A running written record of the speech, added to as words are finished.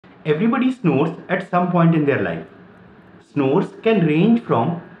Everybody snores at some point in their life. Snores can range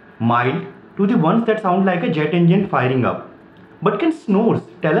from mild to the ones that sound like a jet engine firing up. But can snores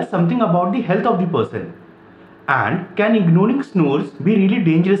tell us something about the health of the person? And can ignoring snores be really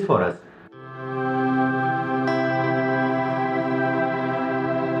dangerous for us?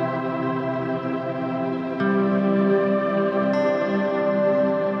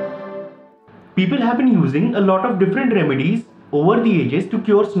 People have been using a lot of different remedies over the ages to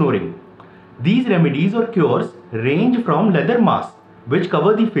cure snoring. These remedies or cures range from leather masks, which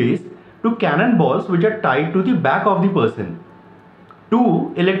cover the face, to cannonballs which are tied to the back of the person,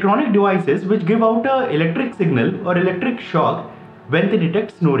 to electronic devices which give out an electric signal or electric shock when they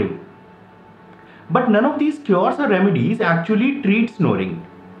detect snoring. But none of these cures or remedies actually treat snoring.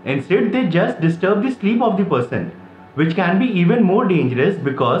 Instead, they just disturb the sleep of the person, which can be even more dangerous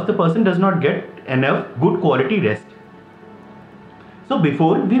because the person does not get enough good quality rest. So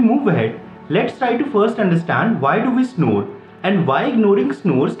before we move ahead, let's try to first understand why do we snore and why ignoring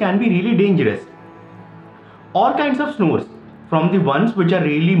snores can be really dangerous. All kinds of snores, from the ones which are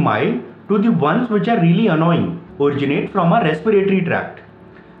really mild to the ones which are really annoying, originate from our respiratory tract.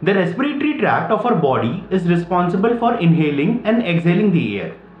 The respiratory tract of our body is responsible for inhaling and exhaling the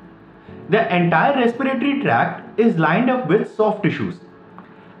air. The entire respiratory tract is lined up with soft tissues.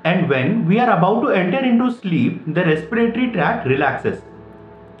 And when we are about to enter into sleep, the respiratory tract relaxes.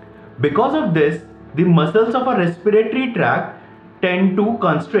 Because of this, the muscles of our respiratory tract tend to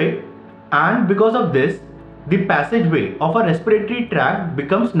constrict, and because of this, the passageway of our respiratory tract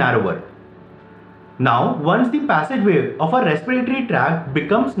becomes narrower. Now, once the passageway of our respiratory tract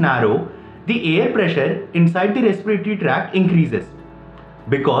becomes narrow, the air pressure inside the respiratory tract increases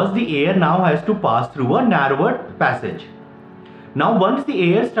because the air now has to pass through a narrower passage. Now, once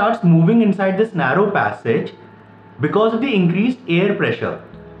the air starts moving inside this narrow passage, because of the increased air pressure,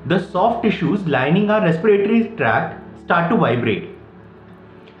 the soft tissues lining our respiratory tract start to vibrate.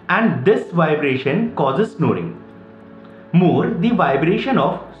 And this vibration causes snoring. More the vibration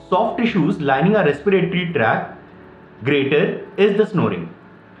of soft tissues lining our respiratory tract, greater is the snoring.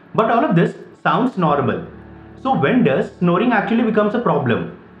 But all of this sounds normal. So when does snoring actually becomes a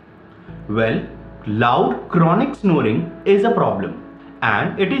problem? Well, loud chronic snoring is a problem,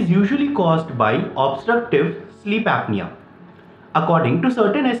 and it is usually caused by obstructive sleep apnea. According to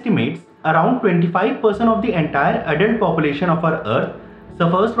certain estimates, around 25% of the entire adult population of our earth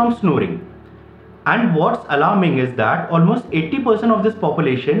suffers from snoring. And what's alarming is that almost 80% of this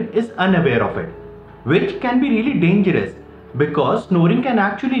population is unaware of it, which can be really dangerous because snoring can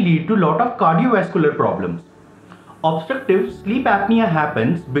actually lead to a lot of cardiovascular problems. Obstructive sleep apnea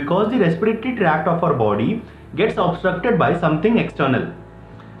happens because the respiratory tract of our body gets obstructed by something external.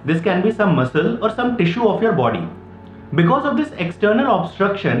 This can be some muscle or some tissue of your body. Because of this external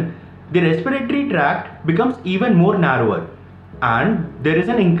obstruction, the respiratory tract becomes even more narrower, and there is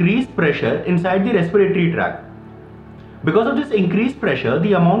an increased pressure inside the respiratory tract. Because of this increased pressure,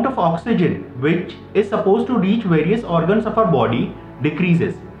 the amount of oxygen which is supposed to reach various organs of our body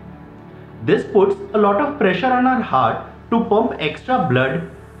decreases. This puts a lot of pressure on our heart to pump extra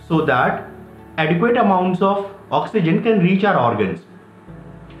blood so that adequate amounts of oxygen can reach our organs.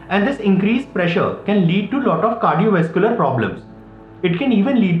 And this increased pressure can lead to a lot of cardiovascular problems. It can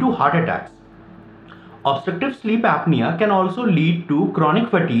even lead to heart attacks. Obstructive sleep apnea can also lead to chronic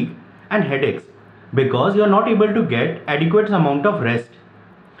fatigue and headaches because you are not able to get adequate amount of rest.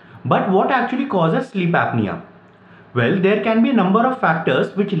 But what actually causes sleep apnea? Well, there can be a number of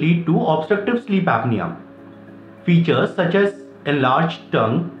factors which lead to obstructive sleep apnea. Features such as enlarged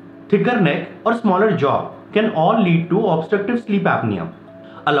tongue, thicker neck or smaller jaw can all lead to obstructive sleep apnea.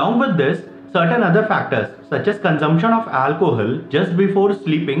 Along with this, certain other factors such as consumption of alcohol just before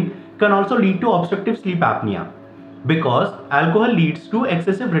sleeping can also lead to obstructive sleep apnea because alcohol leads to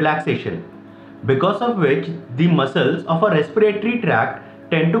excessive relaxation, because of which the muscles of our respiratory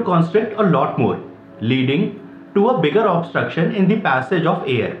tract tend to constrict a lot more, leading to a bigger obstruction in the passage of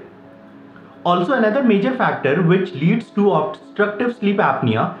air. Also, another major factor which leads to obstructive sleep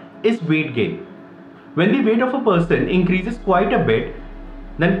apnea is weight gain. When the weight of a person increases quite a bit,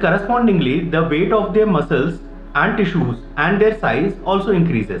 then correspondingly the weight of their muscles and tissues and their size also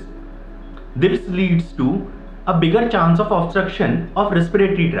increases. This leads to a bigger chance of obstruction of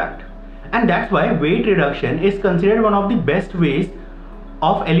respiratory tract, and that's why weight reduction is considered one of the best ways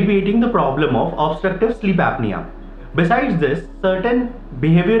of alleviating the problem of obstructive sleep apnea. Besides this, certain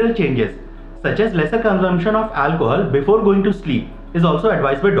behavioral changes such as lesser consumption of alcohol before going to sleep is also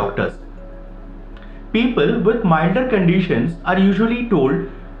advised by doctors. People with milder conditions are usually told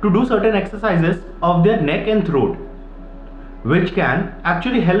to do certain exercises of their neck and throat which can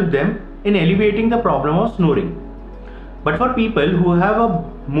actually help them in alleviating the problem of snoring. But for people who have a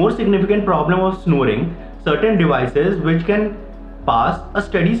more significant problem of snoring, certain devices which can pass a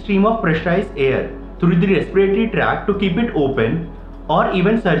steady stream of pressurized air through the respiratory tract to keep it open, or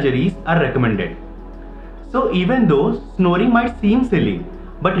even surgeries are recommended. So even though snoring might seem silly,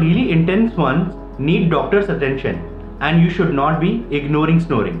 but really intense ones need doctor's attention, and you should not be ignoring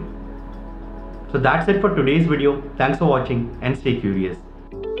snoring. So that's it for today's video. Thanks for watching and stay curious.